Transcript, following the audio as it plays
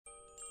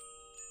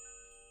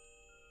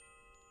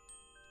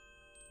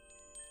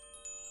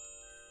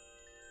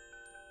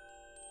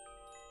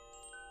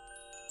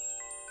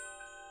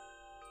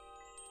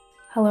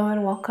Hello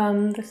and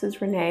welcome. This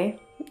is Renee.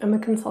 I'm a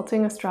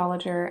consulting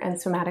astrologer and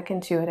somatic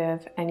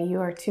intuitive, and you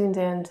are tuned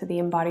in to the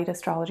embodied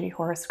astrology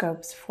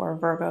horoscopes for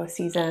Virgo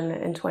season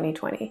in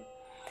 2020.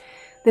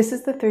 This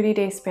is the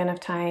 30-day span of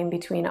time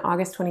between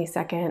August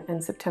 22nd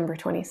and September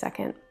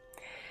 22nd.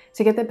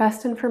 To get the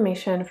best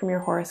information from your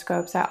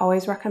horoscopes, I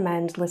always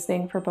recommend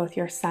listening for both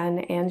your sun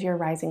and your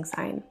rising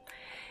sign.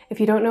 If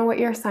you don't know what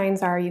your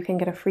signs are, you can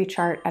get a free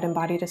chart at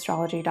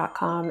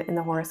embodiedastrology.com in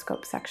the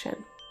horoscope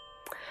section.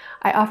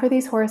 I offer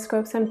these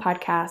horoscopes and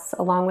podcasts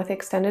along with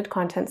extended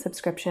content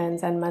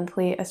subscriptions and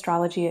monthly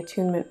astrology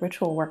attunement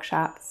ritual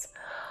workshops.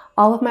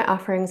 All of my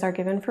offerings are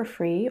given for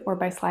free or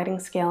by sliding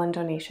scale and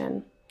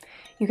donation.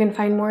 You can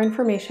find more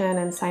information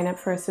and sign up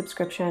for a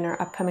subscription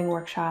or upcoming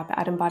workshop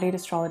at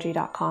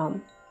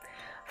embodiedastrology.com.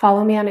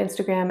 Follow me on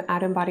Instagram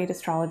at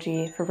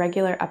embodiedastrology for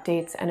regular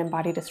updates and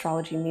embodied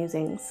astrology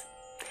musings.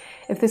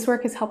 If this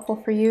work is helpful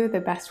for you,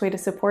 the best way to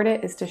support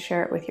it is to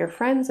share it with your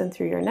friends and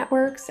through your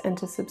networks, and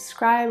to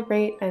subscribe,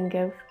 rate, and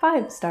give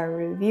 5-star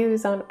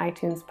reviews on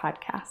iTunes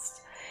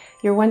podcasts.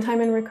 Your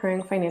one-time and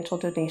recurring financial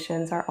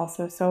donations are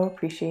also so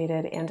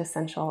appreciated and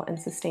essential in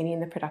sustaining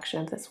the production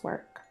of this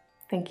work.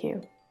 Thank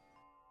you.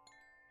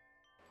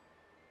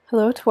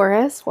 Hello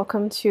Taurus,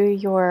 welcome to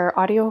your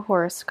audio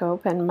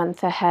horoscope and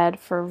month ahead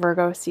for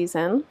Virgo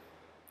season.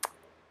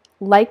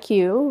 Like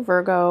you,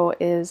 Virgo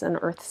is an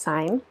earth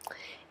sign.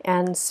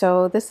 And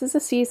so this is a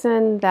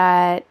season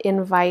that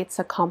invites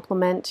a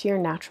complement to your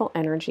natural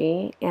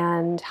energy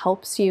and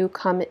helps you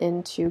come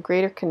into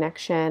greater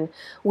connection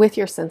with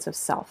your sense of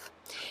self.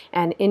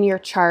 And in your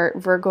chart,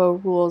 Virgo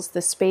rules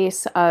the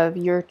space of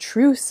your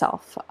true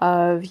self,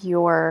 of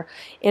your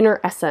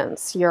inner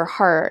essence, your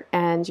heart,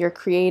 and your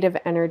creative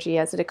energy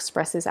as it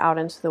expresses out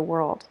into the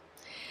world.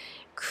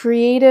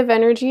 Creative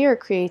energy or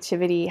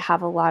creativity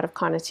have a lot of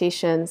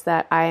connotations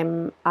that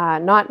I'm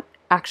not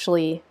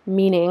actually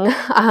meaning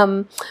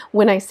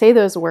when I say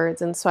those words.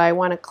 And so I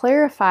want to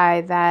clarify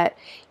that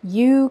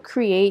you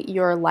create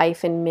your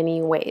life in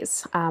many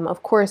ways.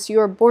 Of course, you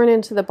are born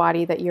into the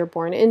body that you're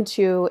born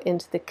into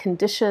the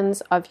conditions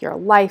of your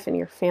life and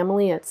your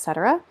family,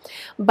 etc.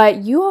 But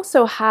you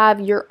also have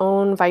your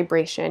own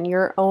vibration,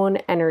 your own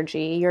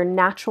energy, your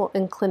natural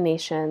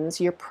inclinations,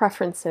 your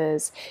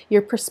preferences,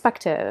 your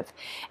perspective.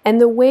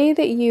 And the way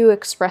that you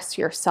express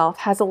yourself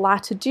has a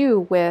lot to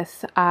do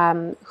with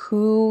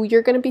who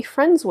you're going to be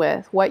friends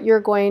with, what you're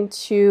going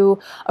to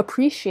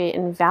appreciate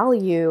and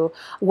value,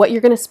 what you're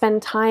going to spend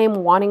time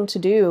wanting to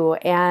do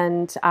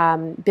and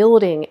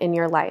building in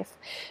your life.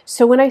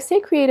 So when I say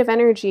creative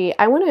energy,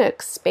 I want to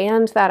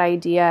expand that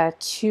idea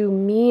to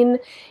mean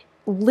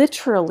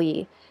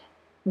literally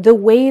the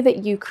way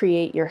that you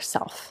create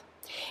yourself.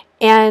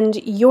 And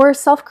your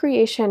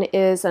self-creation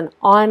is an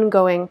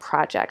ongoing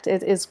project.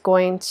 It is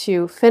going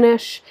to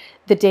finish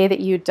the day that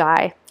you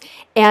die.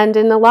 And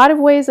in a lot of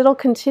ways, it'll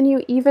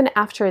continue even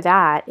after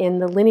that in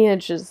the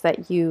lineages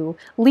that you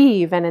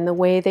leave and in the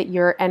way that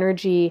your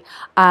energy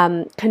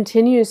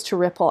continues to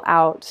ripple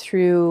out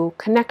through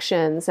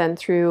connections and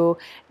through,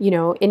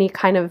 any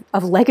kind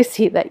of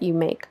legacy that you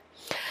make.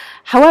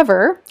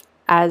 However,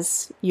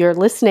 as you're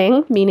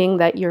listening, meaning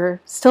that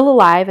you're still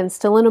alive and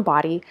still in a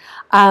body,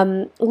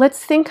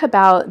 let's think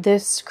about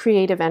this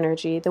creative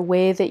energy, the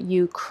way that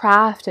you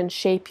craft and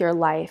shape your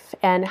life,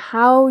 and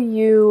how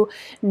you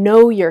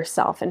know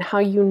yourself and how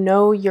you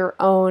know your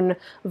own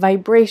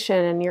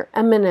vibration and your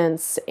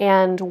eminence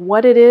and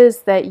what it is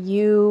that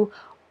you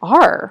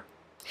are.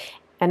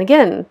 And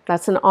again,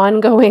 that's an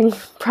ongoing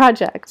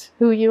project,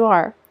 who you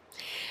are.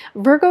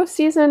 Virgo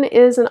season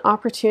is an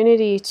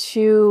opportunity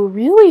to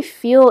really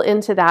feel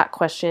into that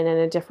question in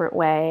a different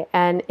way.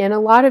 And in a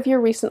lot of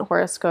your recent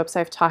horoscopes,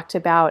 I've talked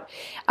about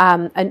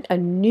a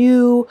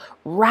new,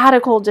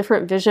 radical,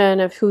 different vision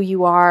of who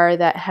you are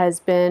that has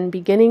been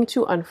beginning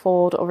to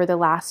unfold over the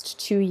last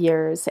 2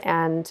 years.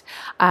 And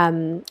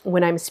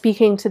when I'm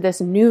speaking to this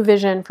new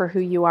vision for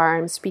who you are,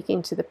 I'm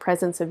speaking to the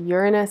presence of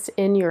Uranus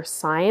in your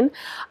sign.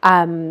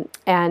 And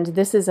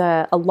this is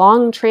a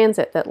long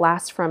transit that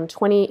lasts from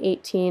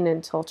 2018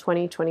 until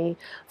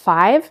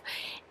 2025.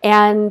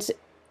 And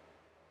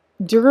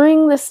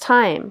during this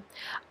time,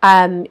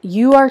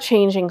 you are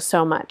changing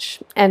so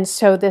much. And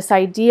so this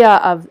idea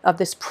of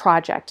this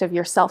project of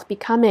yourself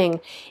becoming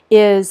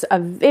is a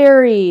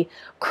very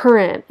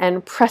current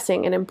and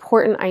pressing and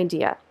important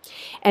idea.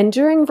 And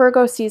during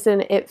Virgo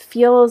season, it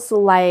feels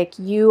like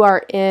you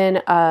are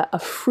in a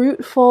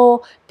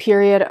fruitful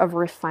period of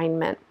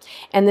refinement.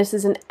 And this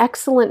is an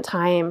excellent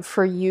time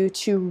for you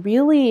to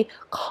really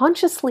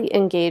consciously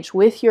engage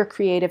with your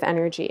creative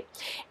energy.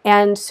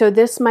 And so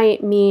this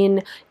might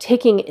mean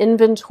taking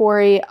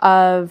inventory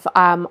of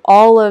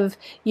all of,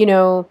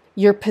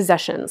 your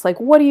possessions.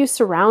 Like, what do you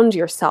surround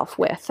yourself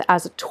with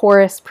as a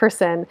Taurus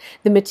person?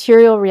 The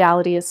material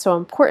reality is so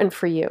important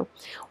for you.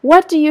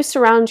 What do you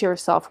surround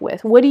yourself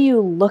with? What do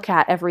you look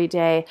at every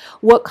day?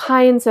 What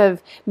kinds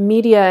of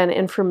media and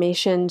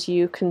information do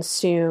you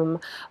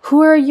consume?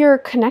 Who are your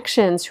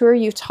connections? Who are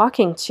you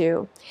talking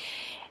to?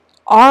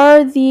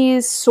 Are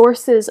these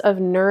sources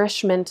of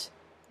nourishment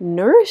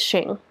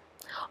nourishing?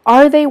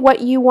 Are they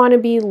what you want to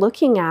be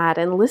looking at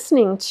and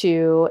listening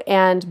to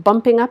and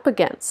bumping up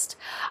against?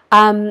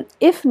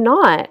 If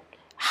not,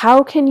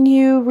 how can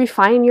you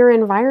refine your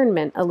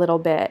environment a little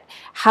bit?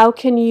 How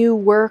can you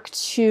work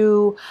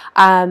to,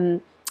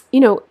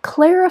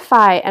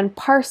 clarify and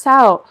parse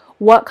out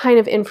what kind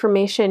of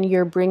information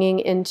you're bringing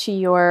into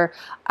your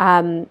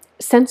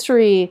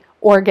sensory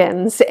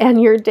organs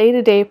and your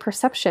day-to-day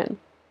perception?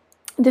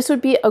 This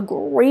would be a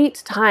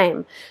great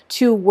time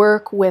to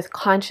work with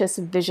conscious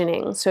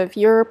visioning. So if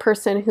you're a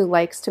person who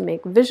likes to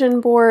make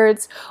vision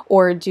boards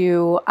or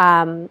do,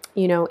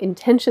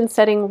 intention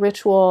setting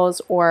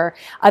rituals or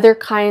other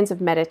kinds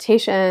of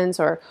meditations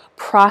or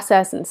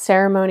process and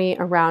ceremony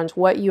around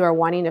what you are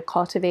wanting to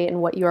cultivate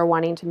and what you are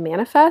wanting to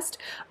manifest,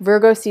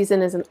 Virgo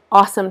season is an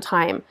awesome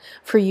time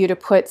for you to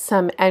put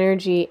some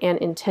energy and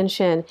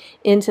intention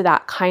into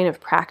that kind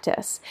of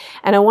practice.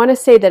 And I want to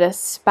say that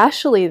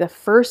especially the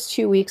first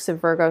 2 weeks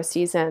of Virgo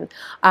season,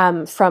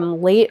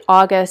 from late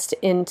August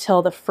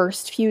until the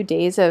first few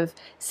days of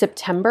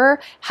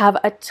September, have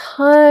a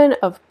ton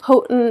of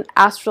potent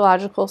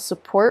astrological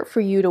support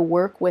for you to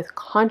work with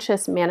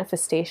conscious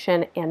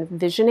manifestation and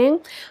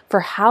visioning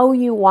for how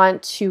you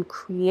want to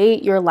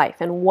create your life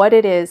and what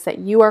it is that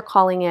you are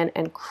calling in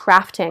and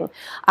crafting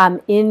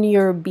in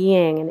your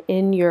being and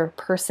in your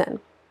person.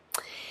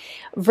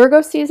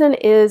 Virgo season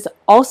is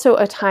also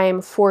a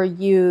time for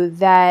you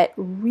that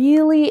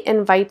really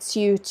invites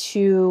you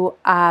to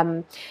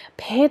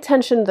pay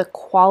attention to the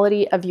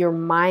quality of your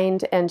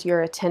mind and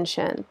your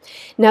attention.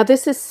 Now,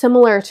 this is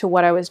similar to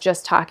what I was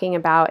just talking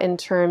about in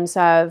terms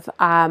of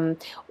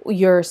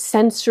your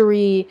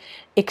sensory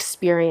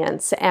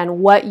experience and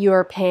what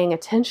you're paying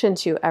attention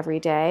to every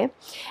day.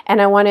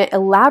 And I want to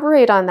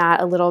elaborate on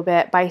that a little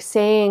bit by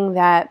saying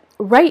that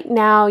right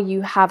now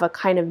you have a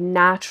kind of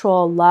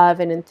natural love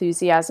and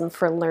enthusiasm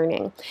for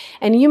learning.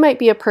 And you might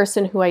be a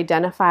person who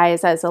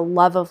identifies as a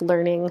love of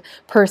learning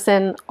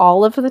person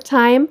all of the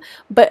time,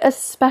 but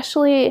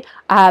especially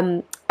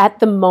at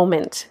the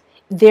moment,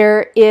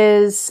 there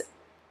is,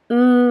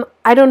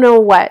 I don't know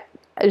what,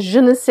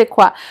 je ne sais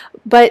quoi,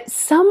 but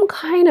some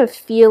kind of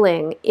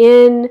feeling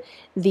in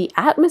the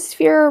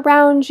atmosphere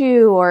around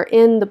you or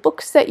in the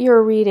books that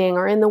you're reading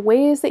or in the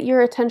ways that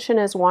your attention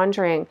is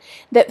wandering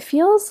that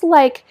feels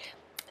like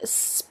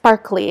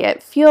sparkly.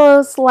 It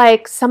feels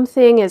like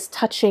something is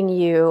touching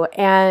you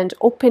and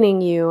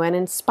opening you and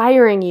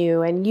inspiring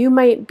you, and you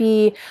might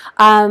be,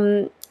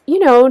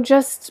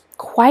 just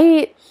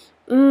quite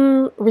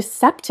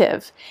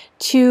receptive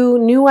to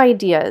new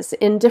ideas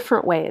in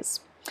different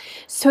ways.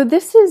 So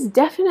this is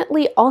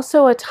definitely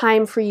also a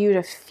time for you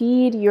to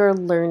feed your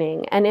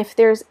learning. And if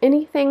there's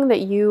anything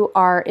that you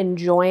are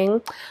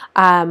enjoying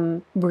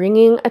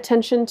bringing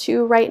attention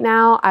to right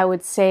now, I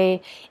would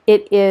say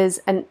it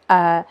is an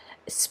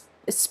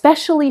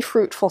especially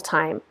fruitful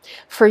time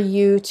for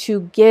you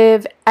to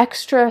give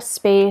extra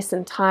space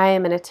and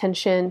time and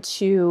attention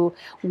to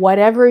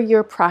whatever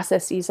your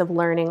processes of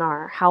learning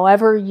are,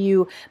 however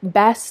you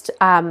best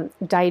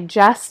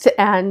digest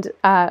and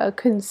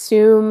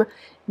consume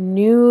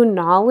new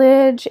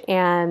knowledge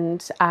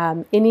and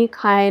any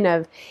kind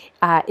of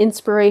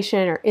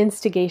inspiration or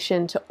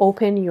instigation to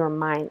open your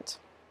mind.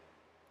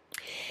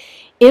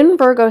 In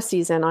Virgo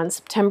season, on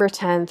September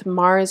 10th,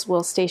 Mars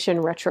will station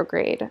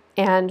retrograde,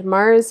 and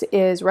Mars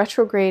is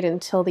retrograde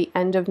until the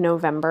end of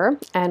November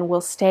and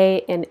will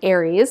stay in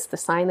Aries, the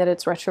sign that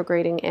it's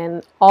retrograding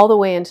in, all the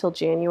way until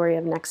January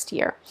of next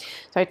year.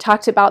 So I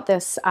talked about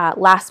this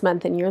last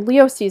month in your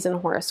Leo season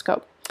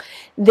horoscope.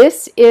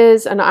 This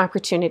is an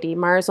opportunity.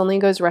 Mars only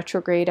goes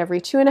retrograde every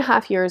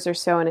 2.5 years or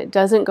so, and it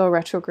doesn't go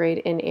retrograde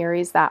in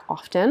Aries that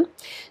often.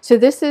 So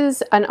this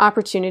is an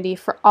opportunity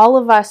for all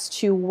of us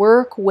to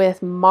work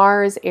with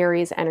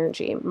Mars-Aries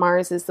energy.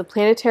 Mars is the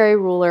planetary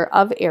ruler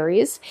of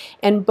Aries,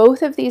 and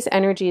both of these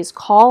energies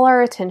call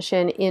our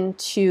attention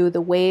into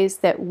the ways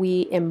that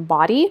we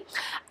embody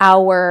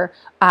our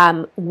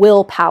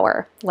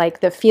willpower,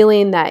 like the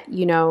feeling that,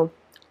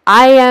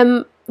 I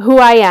am who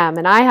I am,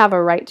 and I have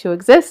a right to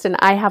exist, and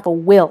I have a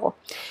will.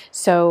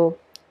 So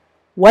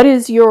what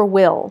is your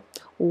will?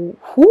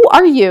 Who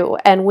are you?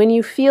 And when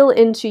you feel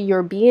into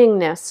your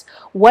beingness,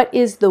 what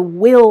is the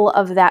will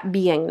of that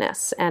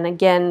beingness? And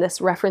again, this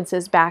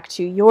references back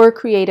to your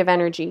creative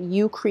energy.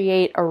 You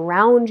create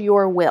around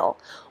your will.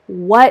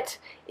 What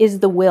is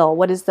the will?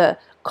 What is the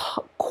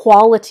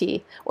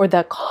quality or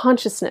the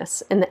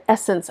consciousness and the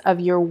essence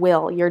of your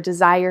will, your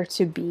desire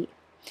to be?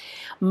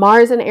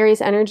 Mars and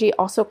Aries energy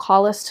also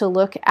call us to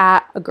look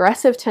at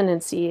aggressive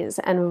tendencies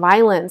and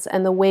violence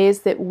and the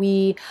ways that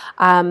we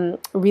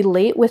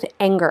relate with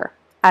anger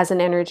as an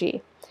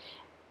energy.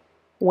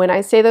 When I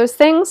say those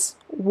things,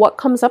 what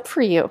comes up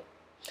for you?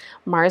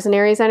 Mars and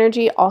Aries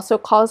energy also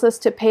calls us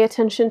to pay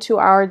attention to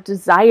our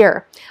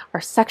desire,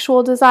 our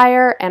sexual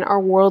desire and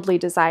our worldly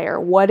desire,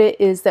 what it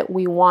is that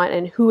we want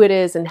and who it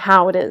is and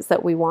how it is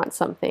that we want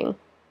something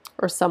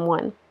or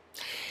someone.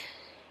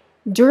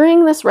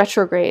 During this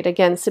retrograde,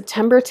 again,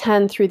 September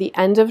 10 through the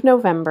end of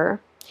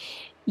November,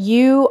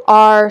 you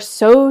are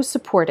so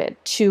supported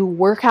to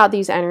work out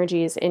these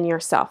energies in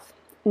yourself.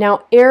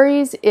 Now,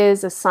 Aries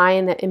is a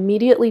sign that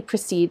immediately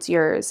precedes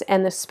yours,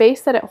 and the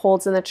space that it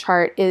holds in the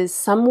chart is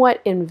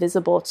somewhat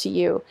invisible to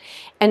you.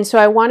 And so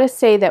I want to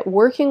say that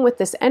working with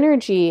this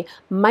energy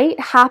might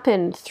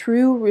happen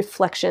through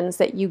reflections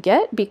that you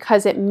get,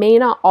 because it may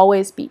not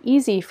always be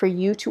easy for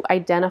you to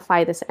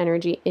identify this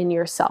energy in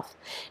yourself.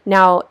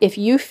 Now, if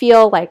you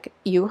feel like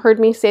you heard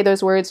me say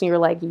those words and you're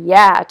like,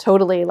 yeah,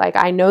 totally, like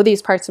I know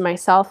these parts of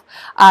myself,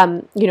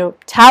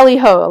 tally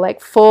ho, like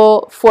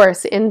full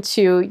force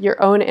into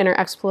your own inner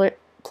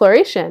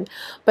exploration.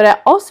 But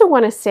I also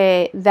want to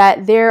say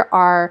that there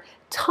are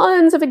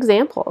tons of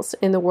examples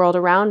in the world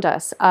around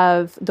us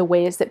of the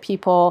ways that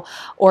people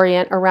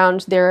orient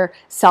around their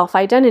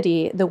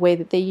self-identity, the way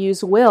that they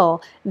use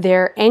will,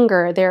 their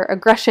anger, their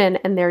aggression,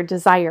 and their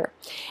desire.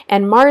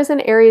 And Mars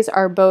and Aries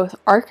are both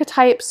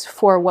archetypes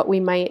for what we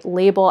might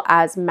label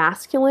as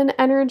masculine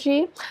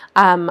energy.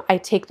 I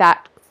take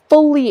that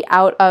fully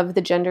out of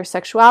the gender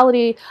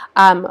sexuality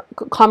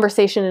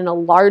conversation in a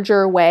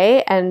larger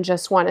way, and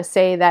just want to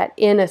say that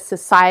in a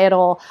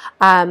societal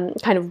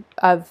kind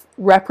of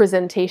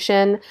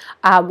representation,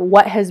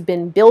 what has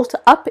been built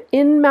up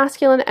in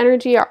masculine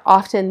energy are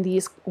often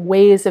these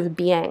ways of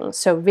being.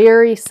 So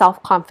very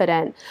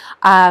self-confident,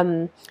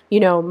 machismo,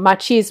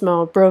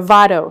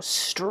 bravado,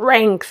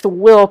 strength,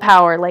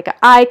 willpower, like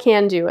I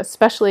can do,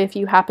 especially if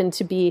you happen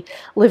to be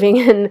living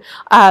in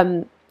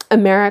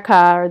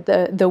America or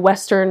the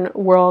Western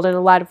world in a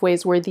lot of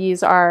ways, where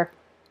these are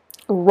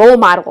role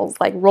models,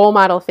 like role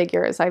model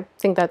figures. I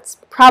think that's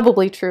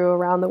probably true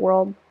around the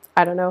world.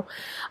 I don't know.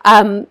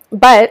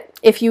 But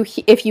if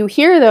you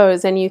hear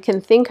those and you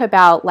can think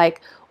about, like,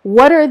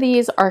 what are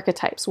these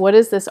archetypes? What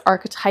is this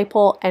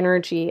archetypal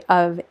energy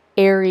of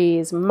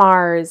Aries,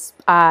 Mars,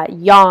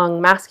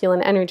 yang,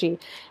 masculine energy?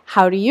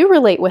 How do you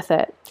relate with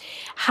it?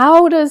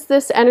 How does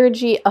this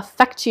energy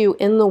affect you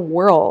in the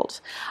world?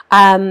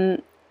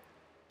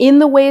 In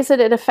the ways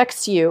that it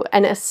affects you,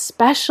 and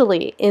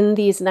especially in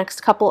these next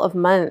couple of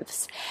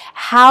months,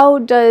 how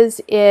does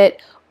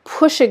it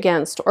push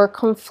against or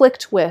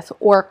conflict with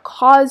or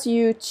cause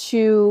you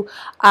to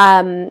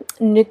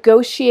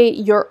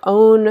negotiate your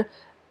own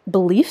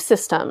belief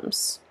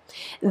systems?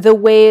 The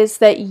ways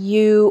that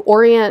you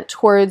orient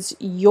towards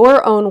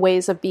your own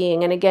ways of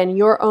being, and again,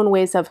 your own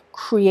ways of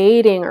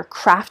creating or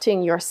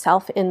crafting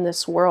yourself in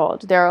this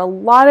world. There are a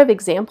lot of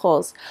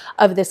examples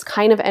of this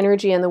kind of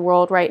energy in the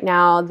world right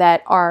now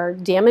that are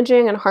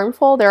damaging and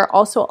harmful. There are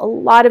also a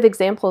lot of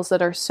examples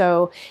that are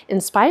so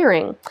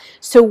inspiring.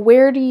 So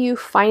where do you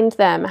find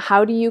them?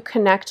 How do you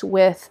connect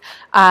with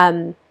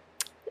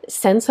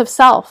sense of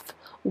self,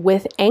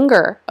 with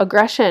anger,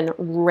 aggression,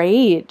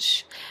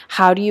 rage?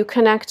 How do you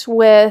connect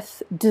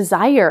with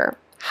desire?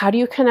 How do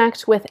you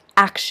connect with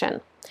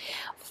action?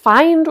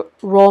 Find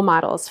role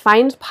models,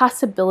 find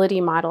possibility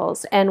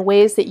models, and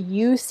ways that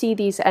you see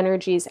these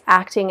energies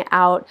acting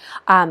out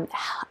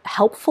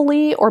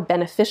helpfully or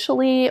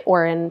beneficially,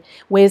 or in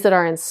ways that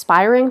are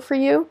inspiring for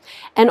you.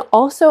 And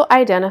also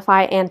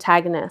identify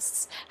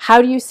antagonists.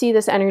 How do you see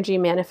this energy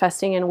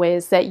manifesting in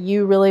ways that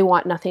you really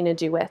want nothing to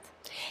do with?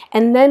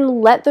 And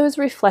then let those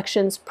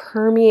reflections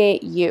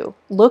permeate you.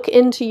 Look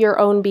into your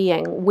own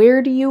being.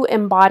 Where do you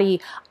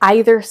embody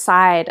either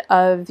side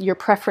of your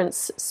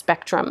preference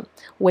spectrum?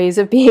 Ways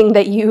of being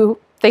that you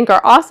think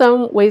are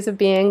awesome, ways of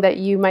being that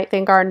you might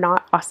think are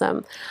not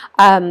awesome.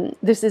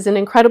 This is an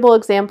incredible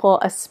example,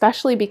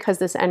 especially because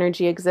this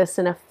energy exists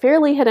in a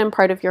fairly hidden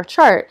part of your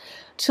chart,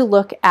 to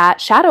look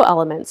at shadow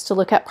elements, to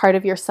look at part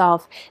of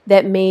yourself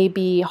that may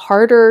be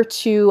harder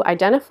to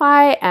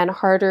identify and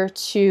harder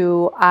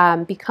to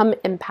become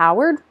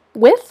empowered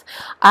with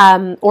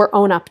or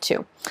own up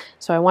to.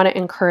 So I want to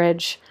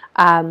encourage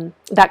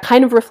that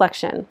kind of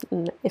reflection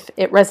if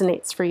it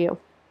resonates for you.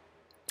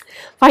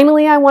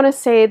 Finally, I want to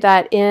say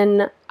that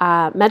in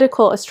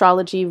medical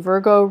astrology,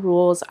 Virgo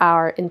rules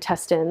our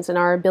intestines and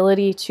our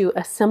ability to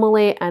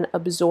assimilate and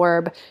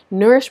absorb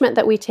nourishment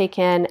that we take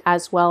in,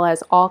 as well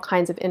as all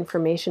kinds of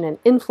information and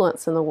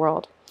influence in the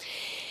world.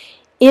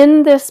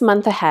 In this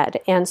month ahead,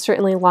 and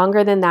certainly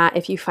longer than that,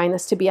 if you find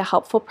this to be a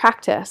helpful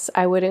practice,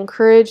 I would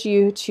encourage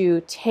you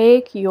to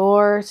take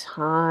your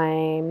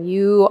time.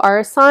 You are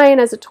a sign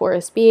as a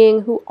Taurus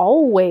being who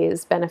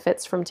always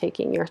benefits from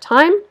taking your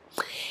time.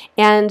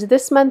 And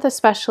this month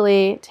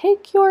especially,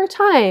 take your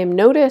time.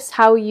 Notice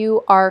how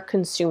you are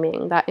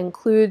consuming. That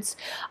includes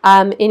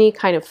any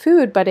kind of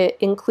food, but it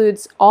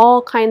includes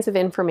all kinds of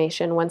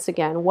information. Once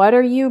again, what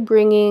are you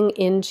bringing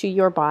into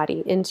your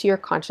body, into your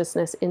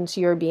consciousness,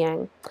 into your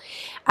being?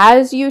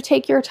 As you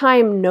take your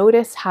time,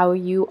 notice how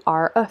you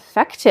are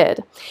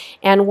affected.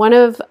 And one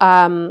of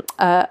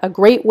a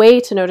great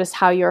way to notice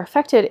how you're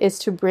affected is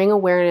to bring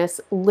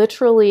awareness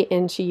literally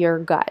into your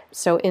gut.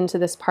 So into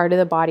this part of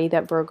the body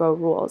that Virgo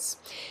rules.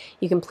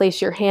 You can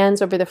place your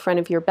hands over the front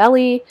of your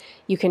belly.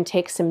 You can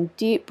take some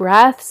deep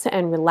breaths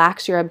and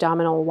relax your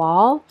abdominal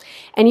wall.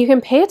 And you can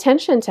pay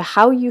attention to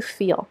how you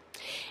feel.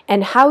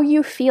 And how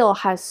you feel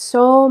has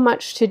so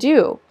much to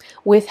do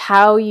with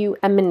how you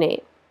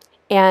emanate,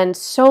 and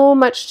so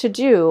much to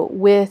do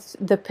with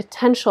the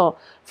potential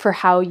for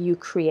how you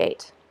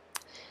create.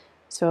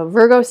 So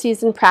Virgo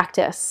season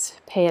practice.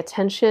 Pay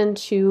attention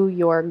to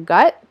your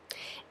gut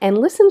and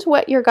listen to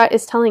what your gut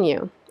is telling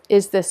you.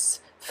 Is this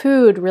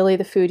food really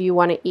the food you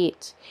want to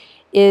eat?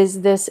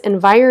 Is this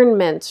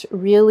environment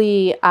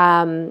really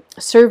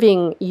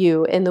serving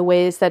you in the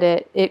ways that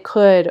it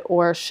could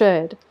or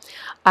should?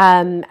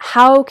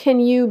 How can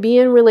you be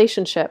in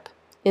relationship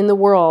in the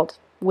world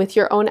with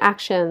your own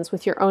actions,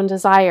 with your own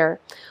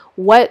desire?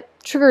 What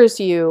triggers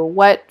you?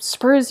 What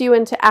spurs you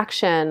into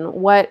action?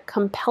 What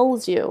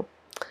compels you?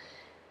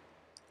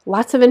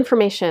 Lots of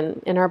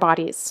information in our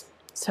bodies.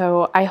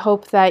 So I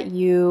hope that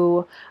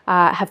you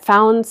have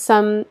found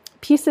some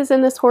pieces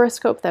in this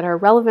horoscope that are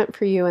relevant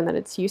for you and that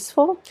it's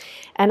useful.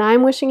 And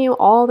I'm wishing you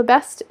all the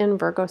best in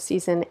Virgo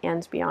season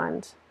and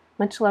beyond.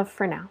 Much love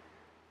for now.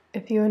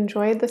 If you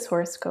enjoyed this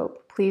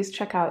horoscope, please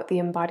check out the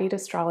Embodied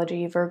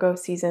Astrology Virgo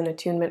Season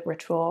Attunement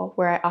Ritual,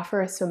 where I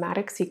offer a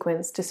somatic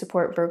sequence to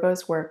support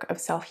Virgo's work of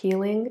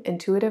self-healing,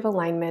 intuitive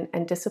alignment,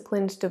 and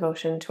disciplined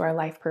devotion to our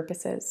life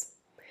purposes.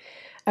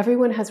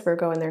 Everyone has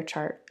Virgo in their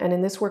chart, and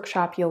in this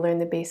workshop you'll learn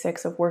the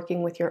basics of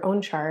working with your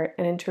own chart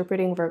and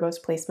interpreting Virgo's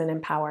placement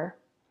and power.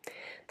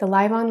 The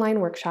live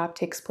online workshop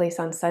takes place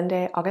on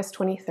Sunday, August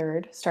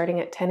 23rd, starting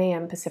at 10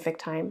 a.m. Pacific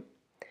Time.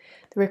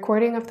 The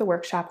recording of the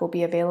workshop will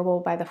be available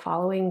by the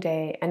following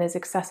day and is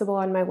accessible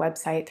on my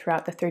website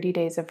throughout the 30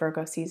 days of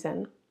Virgo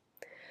season.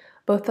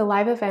 Both the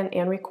live event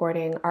and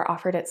recording are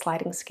offered at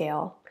sliding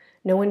scale.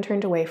 No one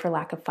turned away for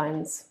lack of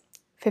funds.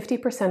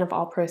 50% of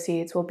all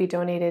proceeds will be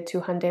donated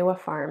to Handewa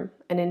Farm,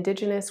 an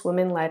Indigenous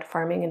women-led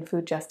farming and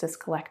food justice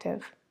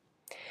collective.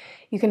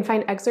 You can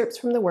find excerpts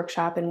from the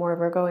workshop and more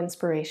Virgo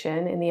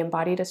inspiration in the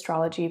Embodied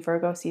Astrology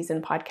Virgo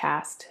Season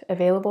podcast,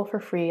 available for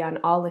free on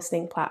all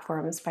listening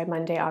platforms by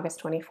Monday,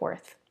 August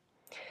 24th.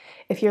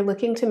 If you're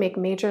looking to make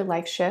major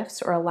life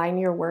shifts or align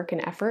your work and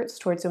efforts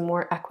towards a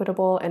more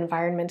equitable,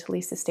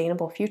 environmentally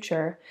sustainable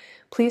future,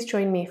 please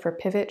join me for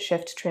Pivot,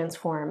 Shift,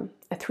 Transform,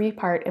 a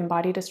 3-part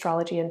embodied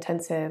astrology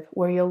intensive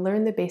where you'll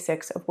learn the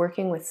basics of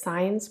working with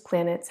signs,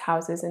 planets,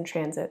 houses, and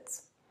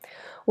transits.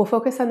 We'll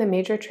focus on the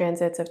major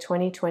transits of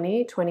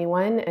 2020,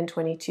 21, and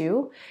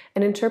 22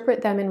 and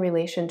interpret them in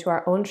relation to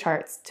our own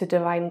charts to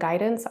divine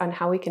guidance on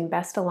how we can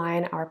best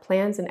align our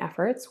plans and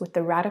efforts with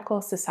the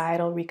radical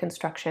societal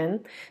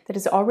reconstruction that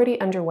is already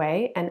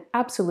underway and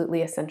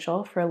absolutely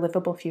essential for a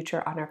livable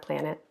future on our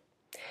planet.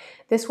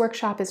 This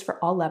workshop is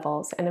for all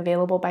levels and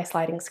available by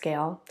sliding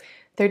scale.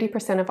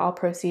 30% of all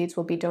proceeds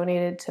will be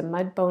donated to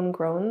Mudbone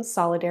Grown's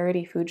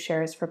Solidarity Food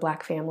Shares for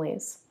Black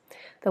families.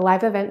 The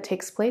live event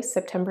takes place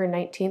September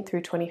 19th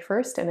through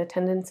 21st and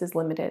attendance is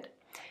limited.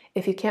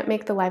 If you can't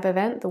make the live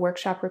event, the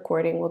workshop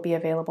recording will be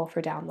available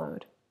for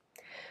download.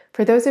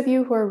 For those of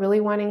you who are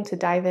really wanting to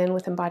dive in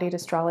with embodied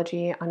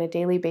astrology on a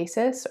daily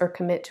basis or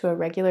commit to a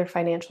regular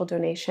financial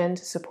donation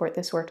to support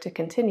this work to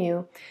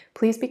continue,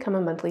 please become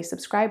a monthly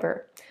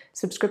subscriber.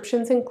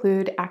 Subscriptions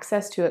include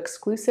access to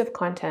exclusive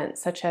content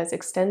such as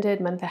extended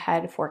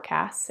month-ahead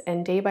forecasts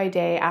and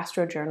day-by-day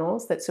astro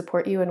journals that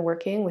support you in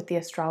working with the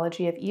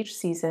astrology of each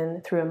season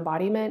through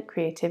embodiment,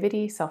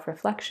 creativity,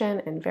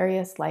 self-reflection, and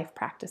various life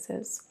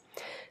practices.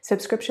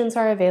 Subscriptions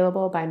are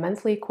available by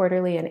monthly,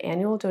 quarterly, and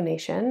annual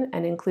donation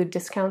and include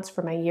discounts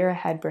for my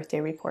year-ahead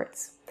birthday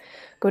reports.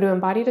 Go to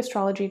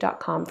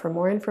embodiedastrology.com for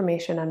more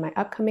information on my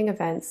upcoming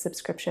events,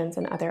 subscriptions,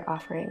 and other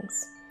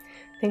offerings.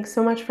 Thanks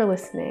so much for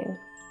listening.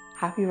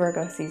 Happy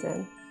Virgo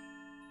season.